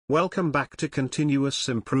Welcome back to Continuous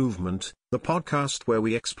Improvement, the podcast where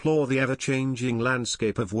we explore the ever-changing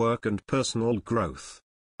landscape of work and personal growth.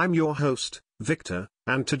 I'm your host, Victor,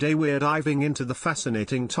 and today we're diving into the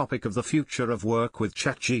fascinating topic of the future of work with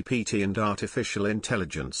ChatGPT and artificial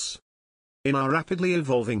intelligence. In our rapidly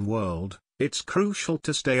evolving world, it's crucial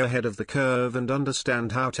to stay ahead of the curve and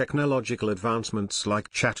understand how technological advancements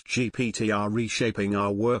like ChatGPT are reshaping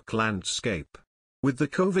our work landscape. With the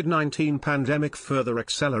COVID-19 pandemic further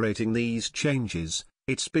accelerating these changes,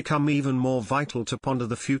 it's become even more vital to ponder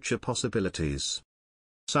the future possibilities.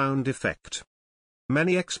 Sound effect.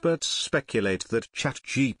 Many experts speculate that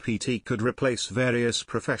ChatGPT could replace various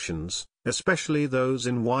professions, especially those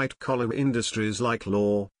in white-collar industries like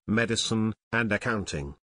law, medicine, and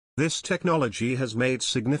accounting. This technology has made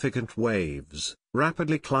significant waves,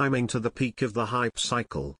 rapidly climbing to the peak of the hype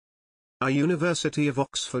cycle. A University of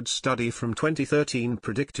Oxford study from 2013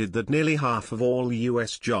 predicted that nearly half of all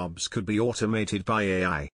US jobs could be automated by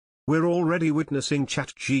AI. We're already witnessing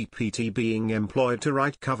ChatGPT being employed to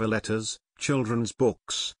write cover letters, children's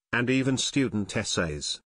books, and even student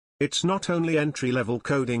essays. It's not only entry-level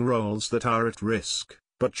coding roles that are at risk,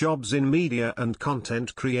 but jobs in media and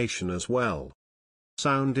content creation as well.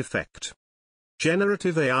 Sound effect.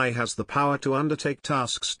 Generative AI has the power to undertake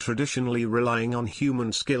tasks traditionally relying on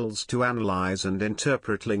human skills to analyze and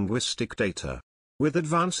interpret linguistic data. With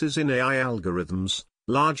advances in AI algorithms,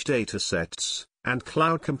 large datasets, and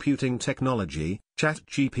cloud computing technology,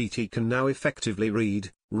 ChatGPT can now effectively read,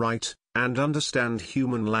 write, and understand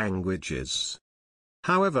human languages.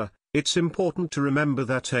 However, it's important to remember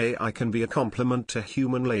that AI can be a complement to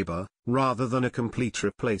human labor, rather than a complete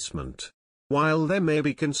replacement. While there may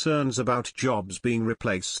be concerns about jobs being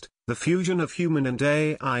replaced, the fusion of human and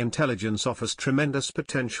AI intelligence offers tremendous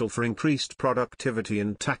potential for increased productivity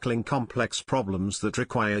and tackling complex problems that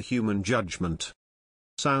require human judgment.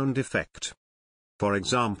 Sound effect. For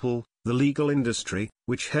example, the legal industry,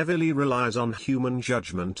 which heavily relies on human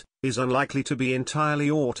judgment, is unlikely to be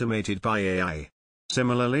entirely automated by AI.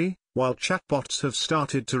 Similarly, while chatbots have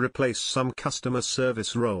started to replace some customer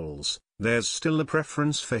service roles, there's still a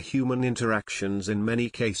preference for human interactions in many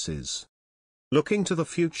cases. Looking to the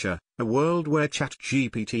future, a world where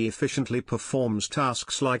ChatGPT efficiently performs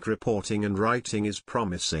tasks like reporting and writing is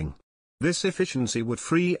promising. This efficiency would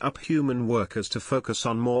free up human workers to focus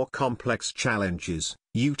on more complex challenges,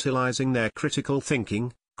 utilizing their critical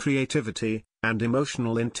thinking, creativity, and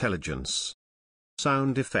emotional intelligence.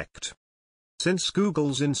 Sound effect. Since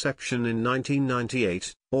Google's inception in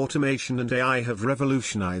 1998, automation and AI have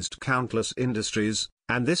revolutionized countless industries,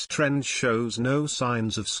 and this trend shows no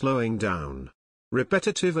signs of slowing down.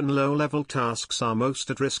 Repetitive and low-level tasks are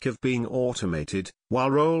most at risk of being automated,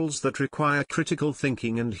 while roles that require critical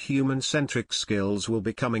thinking and human-centric skills will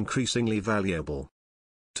become increasingly valuable.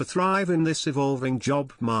 To thrive in this evolving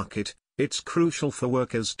job market, it's crucial for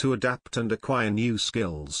workers to adapt and acquire new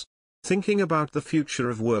skills. Thinking about the future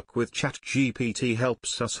of work with ChatGPT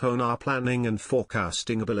helps us hone our planning and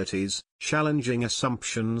forecasting abilities, challenging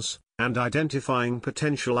assumptions, and identifying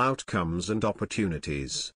potential outcomes and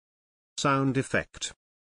opportunities. Sound effect.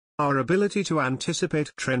 Our ability to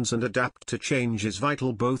anticipate trends and adapt to change is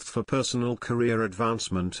vital both for personal career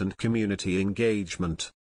advancement and community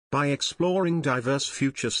engagement. By exploring diverse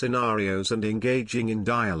future scenarios and engaging in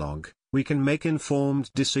dialogue, we can make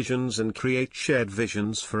informed decisions and create shared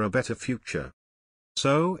visions for a better future.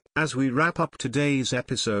 So, as we wrap up today's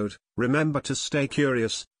episode, remember to stay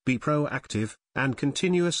curious, be proactive, and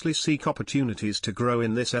continuously seek opportunities to grow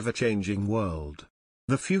in this ever-changing world.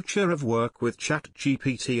 The future of work with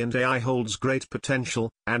ChatGPT and AI holds great potential,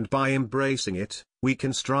 and by embracing it, we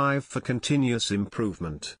can strive for continuous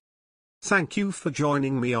improvement. Thank you for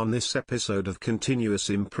joining me on this episode of Continuous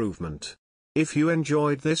Improvement. If you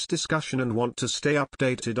enjoyed this discussion and want to stay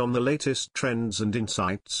updated on the latest trends and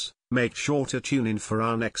insights, make sure to tune in for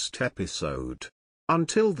our next episode.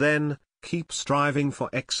 Until then, keep striving for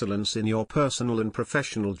excellence in your personal and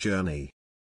professional journey.